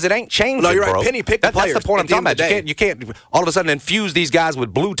 Because it ain't changing, No, you're right. bro. Penny picked the players. That's the point I'm talking about. You can't all of a sudden infuse these guys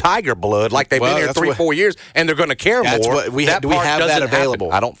with blue tiger blood like they've been here 3-4 years, and they're going to care more. Do we have that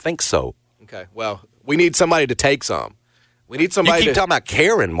available? Happen. I don't think so. Okay, well, we need somebody to take some. We need somebody. You keep talking about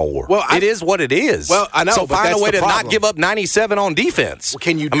caring more. Well, it is what it is. Well, I know. So but find that's a way the to problem. not give up 97 on defense. Well,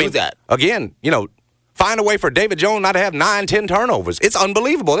 can you do that? Again, find a way for David Jones not to have 9-10 turnovers. It's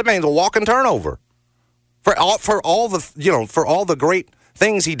unbelievable. That man's a walking turnover. For all the great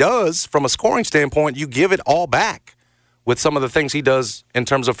things he does from a scoring standpoint, you give it all back with some of the things he does in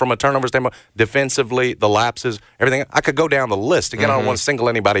terms of from a turnover standpoint, defensively, the lapses, everything. I could go down the list. Again, I don't want to single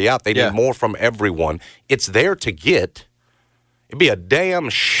anybody out. They need more from everyone. It's there to get. It'd be a damn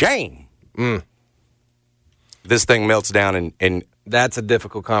shame. This thing melts down and that's a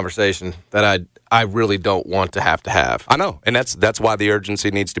difficult conversation that I really don't want to have. I know, and that's why the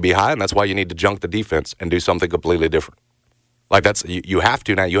urgency needs to be high, and that's why you need to junk the defense and do something completely different. Like you have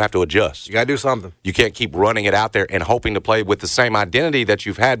to now. You have to adjust. You got to do something. You can't keep running it out there and hoping to play with the same identity that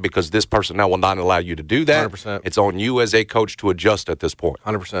you've had because this personnel will not allow you to do that. 100%. It's on you as a coach to adjust at this point.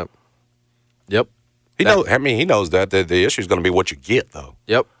 100%. Yep. He knows that the issue is going to be what you get, though.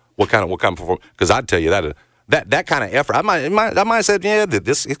 Yep. What kind of performance? Because I'd tell you that kind of effort. I might have said,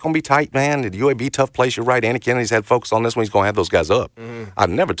 this it's going to be tight, man. The UAB tough place. You're right. Andy Kennedy's had focus on this one. He's going to have those guys up. I'd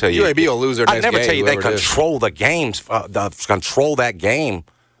never tell you. UAB will lose their next game. I'd never tell you they control the games, control that game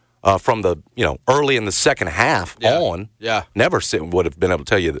from the early in the second half on. Yeah. Never would have been able to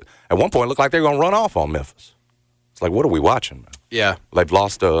tell you that. At one point, it looked like they were going to run off on Memphis. It's like, what are we watching, man? Yeah. They've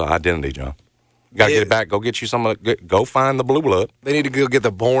lost identity, John. Got to get it back. Go get you some. Go find the blue blood. They need to go get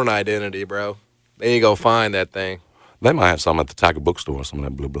the Born identity, bro. They need to go find that thing. They might have some at the Tiger bookstore, some of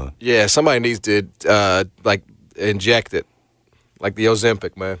that blue blood. Yeah, somebody needs to inject it, like the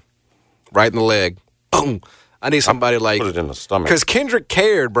Ozempic, man, right in the leg. Boom. I need somebody put it in the stomach. Because Kendrick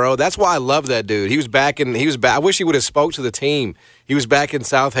cared, bro. That's why I love that dude. He was back. I wish he would have spoke to the team. He was back in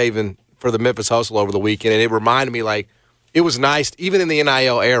South Haven for the Memphis Hustle over the weekend, and it reminded me it was nice, even in the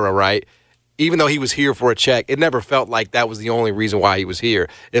NIL era, right? Even though he was here for a check, it never felt like that was the only reason why he was here.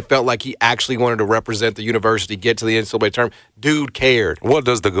 It felt like he actually wanted to represent the university, get to the NCAA tournament. Dude cared. What,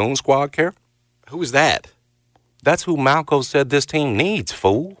 does the Goon Squad care? Who is that? That's who Malco said this team needs,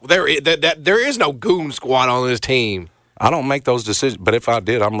 fool. There is no Goon Squad on this team. I don't make those decisions, but if I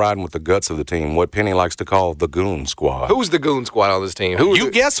did, I'm riding with the guts of the team, what Penny likes to call the Goon Squad. Who's the Goon Squad on this team?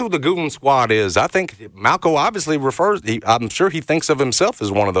 Guess who the Goon Squad is. I think Malco obviously I'm sure he thinks of himself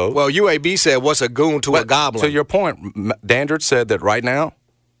as one of those. Well, UAB said, what's a goon to a goblin? To your point, Dandridge said that right now,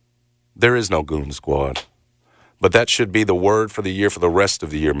 there is no Goon Squad. But that should be the word for the year for the rest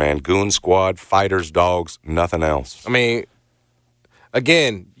of the year, man. Goon Squad, fighters, dogs, nothing else. I mean,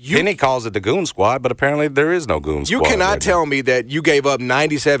 again, Penny calls it the Goon Squad, but apparently there is no Goon Squad. You cannot tell me that you gave up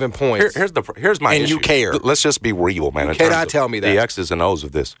 97 points. Here's my issue. And you care. Let's just be real, man. You cannot tell me that. The X's and O's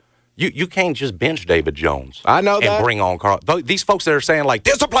of this. You can't just bench David Jones. I know that. And bring on Carl. These folks that are saying,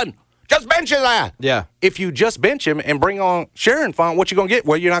 discipline, just bench his ass. Yeah. If you just bench him and bring on Sharon Font, what you going to get?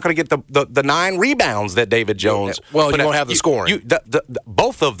 Well, you're not going to get the 9 rebounds that David Jones. Well, you won't have the scoring.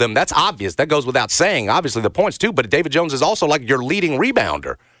 Both of them, that's obvious. That goes without saying. Obviously, the points, too. But David Jones is also like your leading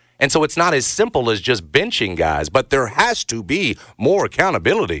rebounder. And so it's not as simple as just benching guys. But there has to be more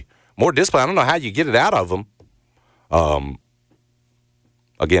accountability, more discipline. I don't know how you get it out of them.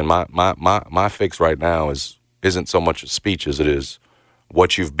 Again, my fix right now isn't so much a speech as it is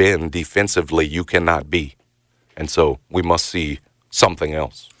what you've been defensively you cannot be. And so we must see something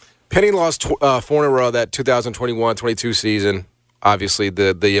else. Penny lost 4 in a row that 2021-22 season, obviously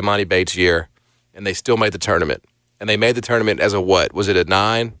the Imani Bates year, and they still made the tournament. And they made the tournament as a what? Was it a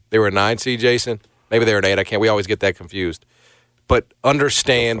 9? They were a 9 seed, Jason? Maybe they were an 8. We always get that confused. But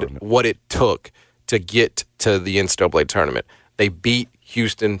understand what it took to get to the NCAA tournament. They beat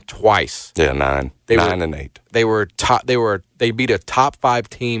Houston twice. Yeah, 9. 9 and 8. They beat a top 5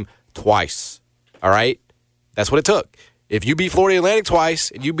 team twice. All right? That's what it took. If you beat Florida Atlantic twice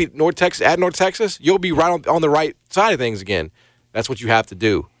and you beat North Texas, you'll be right on the right side of things again. That's what you have to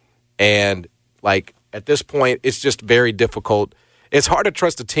do. And at this point, it's just very difficult. It's hard to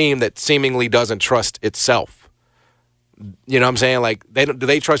trust a team that seemingly doesn't trust itself. You know what I'm saying? Do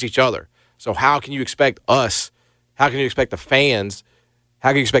they trust each other? So how can you expect us? How can you expect the fans? How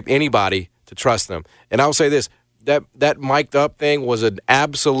can you expect anybody to trust them? And I'll say this, that mic'd up thing was an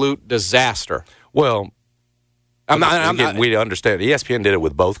absolute disaster. Well, we understand. ESPN did it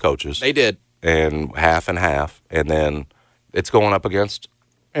with both coaches. They did. And half, and then it's going up against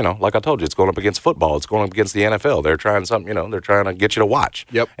like I told you, it's going up against football. It's going up against the NFL. They're trying something, they're trying to get you to watch.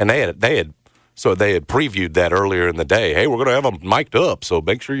 Yep. And they had previewed that earlier in the day. Hey, we're going to have them mic'd up, so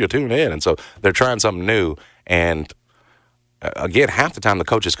make sure you tune in. And so they're trying something new. And again, half the time the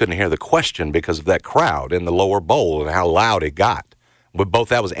coaches couldn't hear the question because of that crowd in the lower bowl and how loud it got. With both,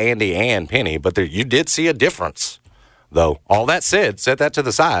 that was Andy and Penny, but you did see a difference, though. All that said, set that to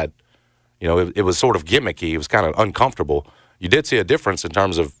the side. It was sort of gimmicky. It was kind of uncomfortable. You did see a difference in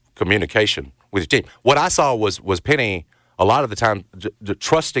terms of communication with your team. What I saw was Penny a lot of the time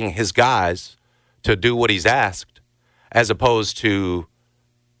trusting his guys to do what he's asked, as opposed to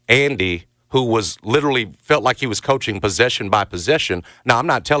Andy, who was literally felt like he was coaching possession by possession. Now, I'm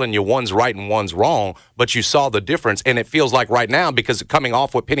not telling you one's right and one's wrong, but you saw the difference, and it feels like right now, because coming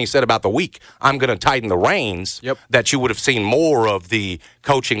off what Penny said about the week, I'm going to tighten the reins, that you would have seen more of the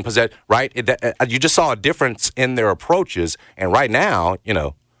coaching possession, right? You just saw a difference in their approaches, and right now,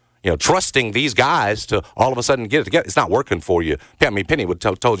 trusting these guys to all of a sudden get it together, it's not working for you. I mean, Penny would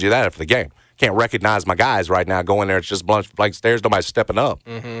told you that after the game. Can't recognize my guys right now. Going there, it's just blank stairs. Nobody's stepping up.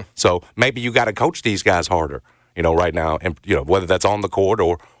 Mm-hmm. So maybe you got to coach these guys harder, right now, and whether that's on the court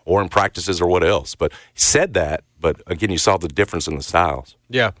or in practices or what else. But he said that. But again, you saw the difference in the styles.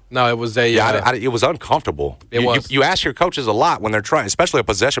 Yeah, no, it was a. It was uncomfortable. You ask your coaches a lot when they're trying, especially a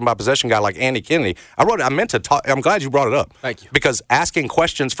possession by possession guy like Andy Kennedy. I meant to talk. I'm glad you brought it up. Thank you. Because asking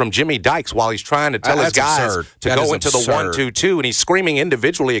questions from Jimmy Dykes while he's trying to tell his guys to go into the 1-2-2 and he's screaming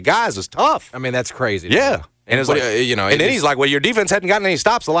individually at guys is tough. I mean, that's crazy. Yeah. And it's like, and then he's like, well, your defense hadn't gotten any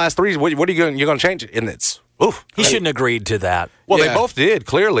stops the last three. What are you going to change it? And it's, oof. He shouldn't have agreed to that. Well, they both did,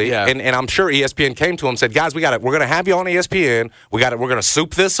 clearly. Yeah. And I'm sure ESPN came to him and said, guys, we're going to have you on ESPN. We're going to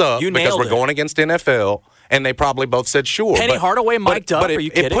soup this up because we're going against NFL. And they probably both said sure. Penny Hardaway mic'd up. But are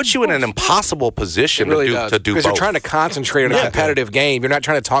you kidding? It puts you in an impossible position to do both. Because you're trying to concentrate on a competitive game. You're not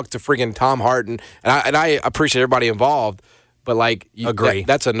trying to talk to friggin' Tom Harden. And I appreciate everybody involved. But, agree.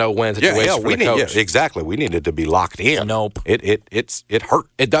 That's a no-win situation for the coach. Yeah, exactly. We needed to be locked in. Nope. It hurt.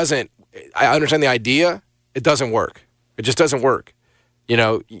 It doesn't. I understand the idea. It doesn't work. It just doesn't work. You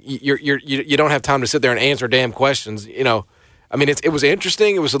don't have time to sit there and answer damn questions. I mean, it was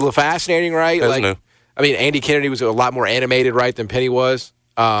interesting. It was a little fascinating, right? It was new. I mean, Andy Kennedy was a lot more animated, right, than Penny was.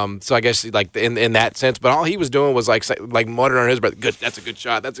 So I guess in that sense, but all he was doing was like muttering under his breath. Good, that's a good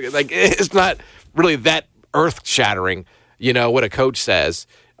shot. That's a good, it's not really that earth shattering. What a coach says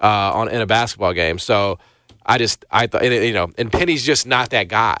in a basketball game. So I thought, and Penny's just not that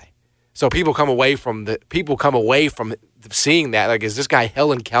guy. So people come away from seeing that. Like, is this guy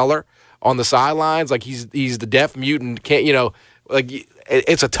Helen Keller on the sidelines? Like he's the deaf mutant. Can't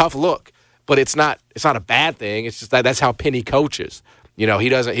it's a tough look, but it's not a bad thing. It's just that's how Penny coaches. He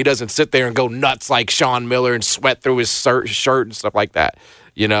doesn't sit there and go nuts like Sean Miller and sweat through his shirt and stuff like that.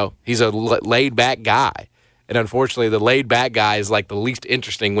 He's a laid back guy. And unfortunately, the laid-back guy is like the least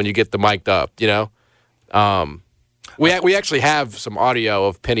interesting when you get the mic'd up, We actually have some audio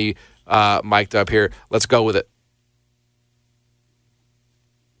of Penny mic'd up here. Let's go with it.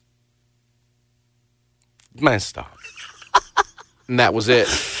 Man, stop. And that was it.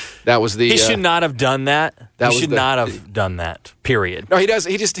 That was the. He should not have done that. He should not have done that. Period. No, he does.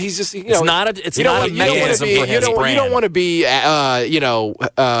 He's just. It's not a mechanism for his brand. You don't want to be. How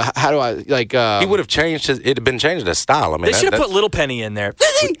do I like? He would have changed his. It had been changed his style. I mean, they should have put Little Penny in there.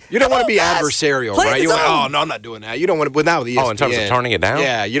 You don't want to be adversarial, right? You want, oh no, I'm not doing that. You don't want to. Now the ESPN, in terms of turning it down.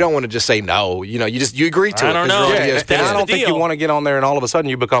 Yeah, you don't want to just say no. You agree to it. I don't know. I don't think you want to get on there and all of a sudden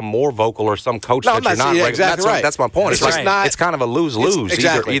you become more vocal or some coach that you're not. Yeah, exactly right. That's my point. It's kind of a lose-lose.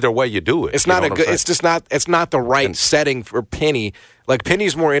 Either way you do it. It's not a good. It's just not. It's not the right setting for Penny. Like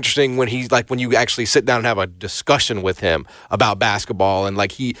Penny's more interesting when when you actually sit down and have a discussion with him about basketball and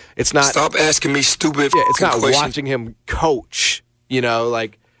it's not. Stop asking me stupid. Yeah, it's not questions. watching him coach.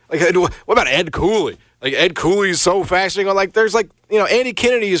 What about Ed Cooley? Like Ed Cooley's so fascinating. There's Andy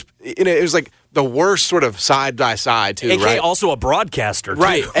Kennedy is it was like the worst sort of side by side too. AK right? also a broadcaster, too.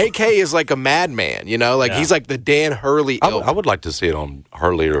 Right? AK is like a madman. He's like the Dan Hurley. I would like to see it on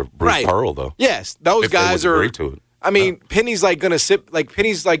Hurley or Bruce Pearl though. Yes, those guys are. Agree to it. I mean, Penny's gonna sit.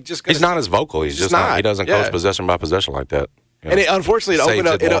 Penny's just gonna. He's not as vocal. He's just not. He doesn't coach possession by possession like that. And unfortunately,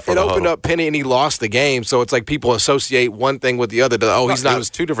 it opened up Penny, and he lost the game. So it's like people associate one thing with the other. He's not. It was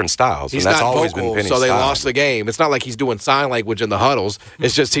two different styles. He's and that's not always vocal, been Penny's so they style. lost the game. It's not like he's doing sign language in the huddles.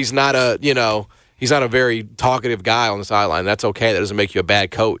 It's just he's not a he's not a very talkative guy on the sideline. That's okay. That doesn't make you a bad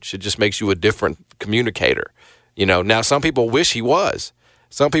coach. It just makes you a different communicator. Now some people wish he was.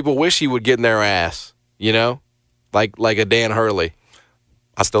 Some people wish he would get in their ass. Like a Dan Hurley.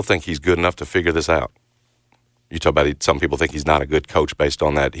 I still think he's good enough to figure this out. You talk about some people think he's not a good coach based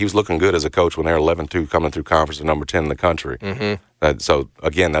on that. He was looking good as a coach when they were 11-2 coming through conference at number 10 in the country. Mm-hmm. So,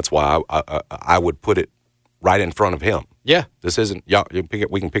 again, that's why I would put it right in front of him. Yeah. This isn't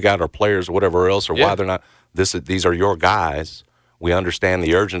we can pick out our players or whatever else or why they're not. These are your guys. We understand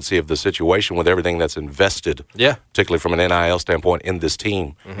the urgency of the situation with everything that's invested, particularly from an NIL standpoint, in this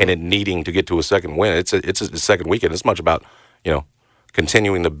team and it needing to get to a second win. It's a second weekend. It's much about,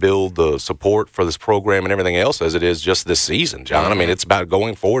 continuing to build the support for this program and everything else as it is just this season, John. I mean, it's about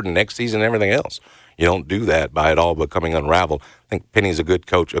going forward and next season and everything else. You don't do that by it all becoming unraveled. I think Penny's a good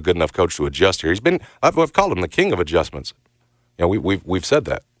coach, a good enough coach to adjust here. I've called him the king of adjustments. We've said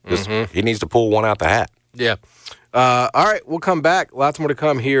that. He needs to pull one out the hat. Yeah. All right, we'll come back. Lots more to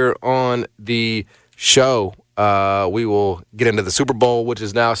come here on the show. We will get into the Super Bowl, which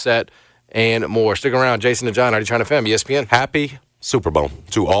is now set, and more. Stick around. Jason and John, 92.9 FM, ESPN. Happy Super Bowl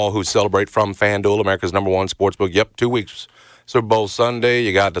to all who celebrate from FanDuel, America's #1 sportsbook. Yep, 2 weeks. Super Bowl Sunday,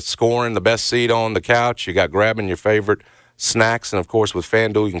 you got the scoring, the best seat on the couch. You got grabbing your favorite snacks. And, of course, with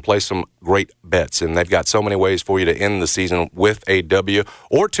FanDuel, you can play some great bets. And they've got so many ways for you to end the season with a W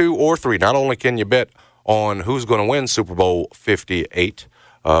or 2 or 3. Not only can you bet on who's going to win Super Bowl 58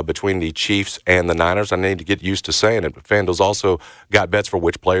 between the Chiefs and the Niners. I need to get used to saying it, but FanDuel's also got bets for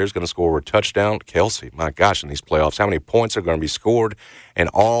which player is going to score a touchdown. Kelsey, my gosh, in these playoffs, how many points are going to be scored, and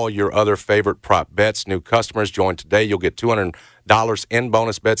all your other favorite prop bets. New customers join today. You'll get $200 in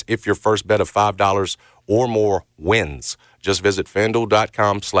bonus bets if your first bet of $5 or more wins. Just visit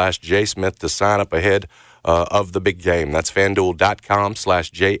FanDuel.com/JSmith to sign up ahead of the big game. That's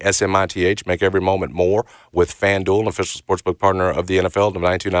FanDuel.com/JSMITH. Make every moment more with FanDuel, an official sportsbook partner of the NFL,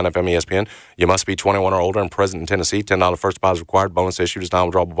 92.9 FM ESPN. You must be 21 or older and present in Tennessee. $10 first deposit required. Bonus issued as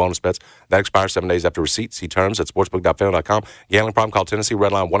non-withdrawable bonus bets. That expires 7 days after receipt. See terms at sportsbook.fanduel.com. Gambling problem? Call Tennessee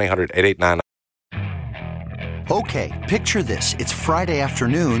Redline 1-800-889. Okay, picture this. It's Friday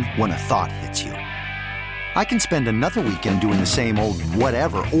afternoon when a thought hits you. I can spend another weekend doing the same old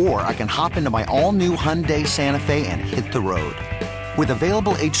whatever, or I can hop into my all-new Hyundai Santa Fe and hit the road. With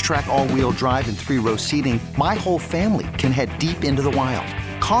available H-Track all-wheel drive and 3-row seating, my whole family can head deep into the wild.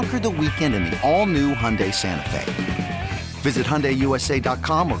 Conquer the weekend in the all-new Hyundai Santa Fe. Visit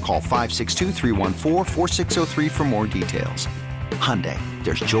HyundaiUSA.com or call 562-314-4603 for more details. Hyundai,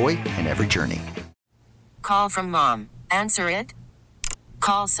 there's joy in every journey. Call from mom. Answer it.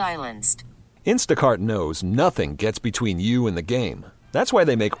 Call silenced. Instacart knows nothing gets between you and the game. That's why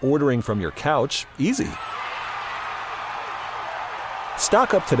they make ordering from your couch easy.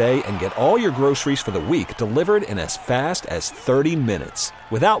 Stock up today and get all your groceries for the week delivered in as fast as 30 minutes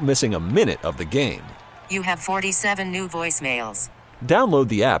without missing a minute of the game. You have 47 new voicemails. Download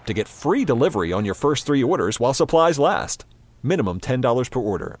the app to get free delivery on your first 3 orders while supplies last. Minimum $10 per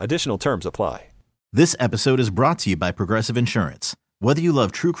order. Additional terms apply. This episode is brought to you by Progressive Insurance. Whether you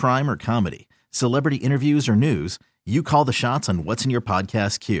love true crime or comedy, celebrity interviews or news, you call the shots on what's in your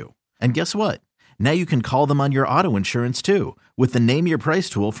podcast queue. And guess what? Now you can call them on your auto insurance too with the Name Your Price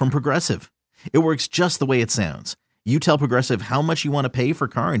tool from Progressive. It works just the way it sounds. You tell Progressive how much you want to pay for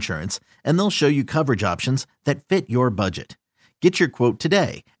car insurance, and they'll show you coverage options that fit your budget. Get your quote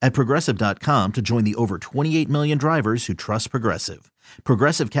today at Progressive.com to join the over 28 million drivers who trust Progressive.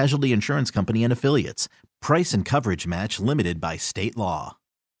 Progressive Casualty Insurance Company and Affiliates. Price and coverage match limited by state law.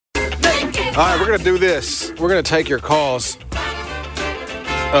 All right, we're going to do this. We're going to take your calls.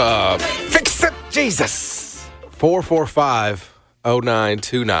 Fix it, Jesus.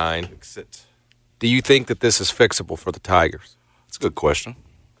 445-0929. Fix it. Do you think that this is fixable for the Tigers? That's a good question.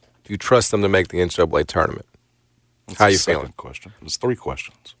 Do you trust them to make the NCAA tournament? How you feeling? Question. It's 3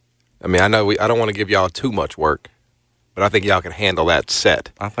 questions. I mean, I know I don't want to give y'all too much work, but I think y'all can handle that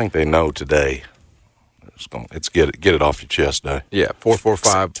set. I think they know today. It's get it off your chest day. Yeah,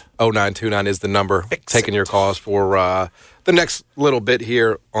 445-0929 is the number. Taking your calls for the next little bit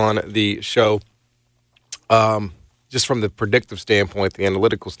here on the show. Just from the predictive standpoint, the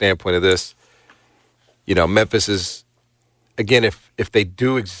analytical standpoint of this, Memphis is, again, if they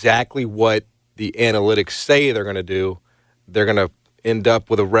do exactly what the analytics say they're going to do, they're going to wind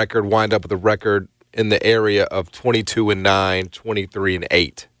up with a record in the area of 22-9,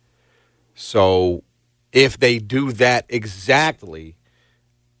 23-8. So if they do that exactly,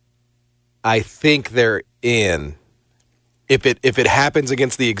 I think they're in. If it happens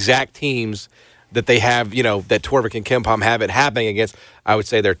against the exact teams that they have, that Torvik and Kempom have it happening against, I would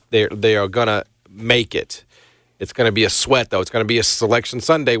say they are gonna make it. It's going to be a sweat, though. It's going to be a selection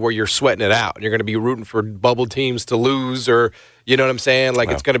Sunday where you're sweating it out. And you're going to be rooting for bubble teams to lose, or you know what I'm saying? Like,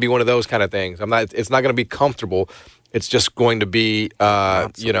 It's going to be one of those kind of things. It's not going to be comfortable. It's just going to be,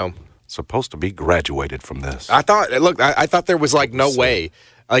 It's supposed to be graduated from this. I thought there was like no way,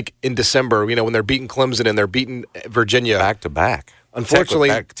 like in December, when they're beating Clemson and they're beating Virginia back to back. Unfortunately,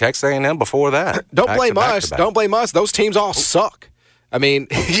 Texas A&M before that. Don't blame us. Don't blame us. Those teams all suck. I mean,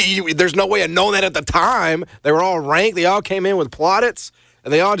 there's no way of knowing that at the time. They were all ranked. They all came in with plaudits,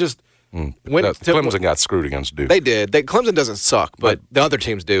 and they all just went. Clemson got screwed against Duke. They did. Clemson doesn't suck, but the other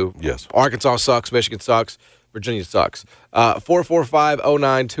teams do. Yes. Arkansas sucks. Michigan sucks. Virginia sucks.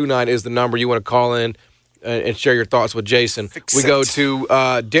 445-0929 is the number you want to call in and share your thoughts with Jason. We go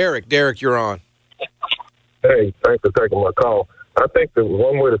to Derek. Derek, you're on. Hey, thanks for taking my call. I think that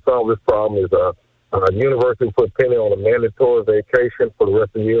one way to solve this problem is university put Penny on a mandatory vacation for the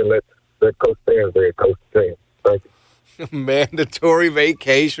rest of the year and let Coach Stansbury coach the team. Thank you. Mandatory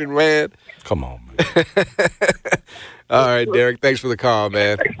vacation, man. Come on, man. All right, Derek, thanks for the call,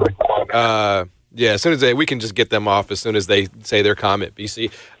 man. Yeah, as soon as we can just get them off as soon as they say their comment, BC.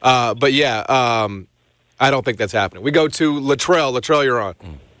 But yeah, I don't think that's happening. We go to Latrell. Latrell, you're on.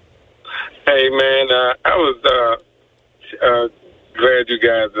 Hey, man, I was glad you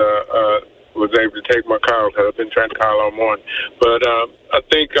guys was able to take my call because I've been trying to call all morning. But I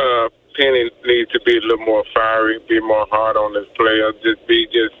think Penny needs to be a little more fiery, be more hard on his players.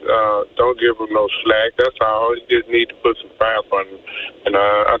 Don't give them no slack. That's all. You just need to put some fire on them, and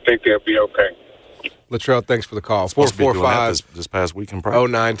I think they'll be okay. Latrell, thanks for the call. 445 this past weekend.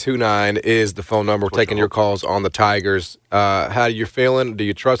 0929 is the phone number. We're taking your calls on the Tigers. How are you feeling? Do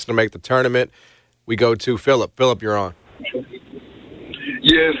you trust them to make the tournament? We go to Philip. Philip, you're on.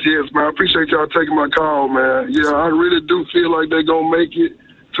 Yes, man. I appreciate y'all taking my call, man. Yeah, I really do feel like they're going to make it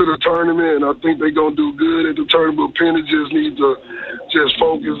to the tournament, and I think they're going to do good at the tournament. Penny just needs to just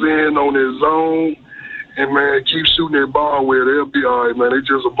focus in on his zone and, man, keep shooting their ball where they'll be all right, man. They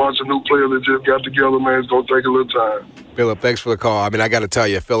just a bunch of new players that just got together, man. It's going to take a little time. Philip, thanks for the call. I mean, I got to tell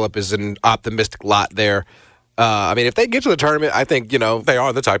you, Philip is an optimistic lot there. I mean, if they get to the tournament, I think, they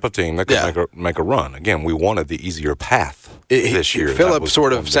are the type of team that could make a run. Again, we wanted the easier path this year. Philip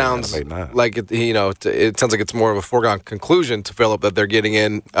sort of sounds like, it sounds like it's more of a foregone conclusion to Philip that they're getting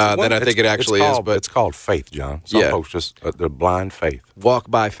in than I think it actually is. But it's called faith, John. Some folks just, they're blind faith. Walk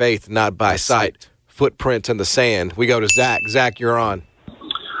by faith, not by sight. Footprints in the sand. We go to Zach. Zach, you're on.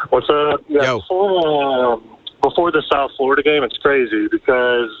 What's up? Yeah, Yo. Before the South Florida game, it's crazy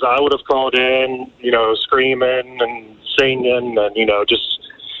because I would have called in, screaming and singing and, just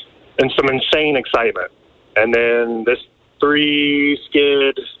in some insane excitement. And then this 3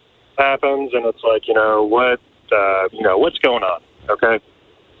 skid happens and it's like, what's going on? Okay.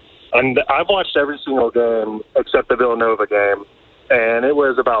 And I've watched every single game except the Villanova game. And it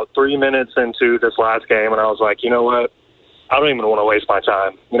was about 3 minutes into this last game. And I was like, you know what? I don't even want to waste my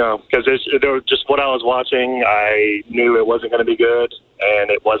time, because just what I was watching, I knew it wasn't going to be good, and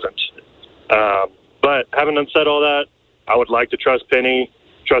it wasn't. But having said all that, I would like to trust Penny,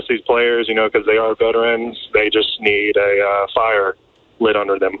 trust these players, because they are veterans. They just need a fire lit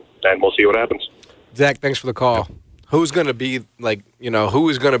under them, and we'll see what happens. Zach, thanks for the call. Who's going to be who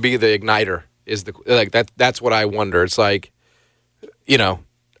is going to be the igniter? Is that's what I wonder. It's like,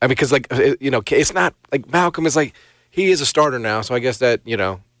 because it's not like Malcolm is like. He is a starter now, so I guess that,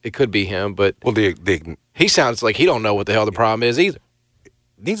 it could be him. But he sounds like he don't know what the hell the problem is either. It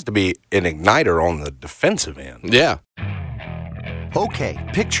needs to be an igniter on the defensive end. Yeah. Okay,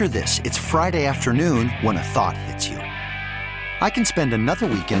 picture this. It's Friday afternoon when a thought hits you. I can spend another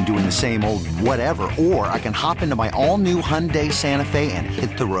weekend doing the same old whatever, or I can hop into my all-new Hyundai Santa Fe and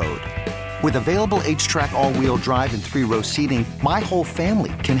hit the road. With available H-Track all-wheel drive and 3-row seating, my whole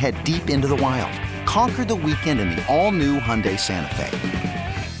family can head deep into the wild. Conquer the weekend in the all-new Hyundai Santa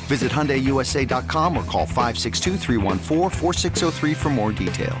Fe. Visit HyundaiUSA.com or call 562-314-4603 for more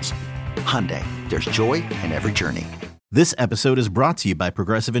details. Hyundai, there's joy in every journey. This episode is brought to you by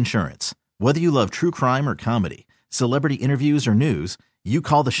Progressive Insurance. Whether you love true crime or comedy, celebrity interviews or news, you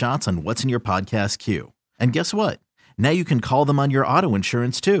call the shots on what's in your podcast queue. And guess what? Now you can call them on your auto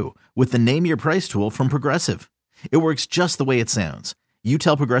insurance too with the Name Your Price tool from Progressive. It works just the way it sounds. You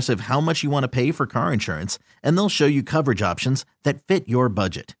tell Progressive how much you want to pay for car insurance, and they'll show you coverage options that fit your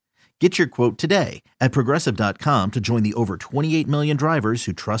budget. Get your quote today at Progressive.com to join the over 28 million drivers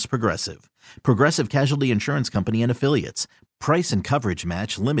who trust Progressive. Progressive Casualty Insurance Company and Affiliates. Price and coverage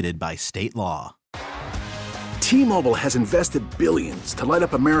match limited by state law. T-Mobile has invested billions to light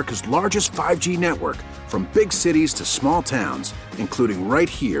up America's largest 5G network, from big cities to small towns, including right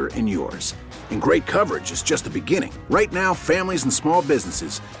here in yours. And great coverage is just the beginning. Right now, families and small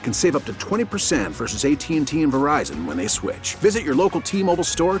businesses can save up to 20% versus AT&T and Verizon when they switch. Visit your local T-Mobile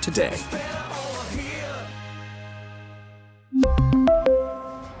store today.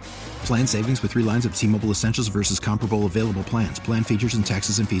 Plan savings with 3 lines of T-Mobile Essentials versus comparable available plans. Plan features and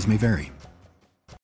taxes and fees may vary.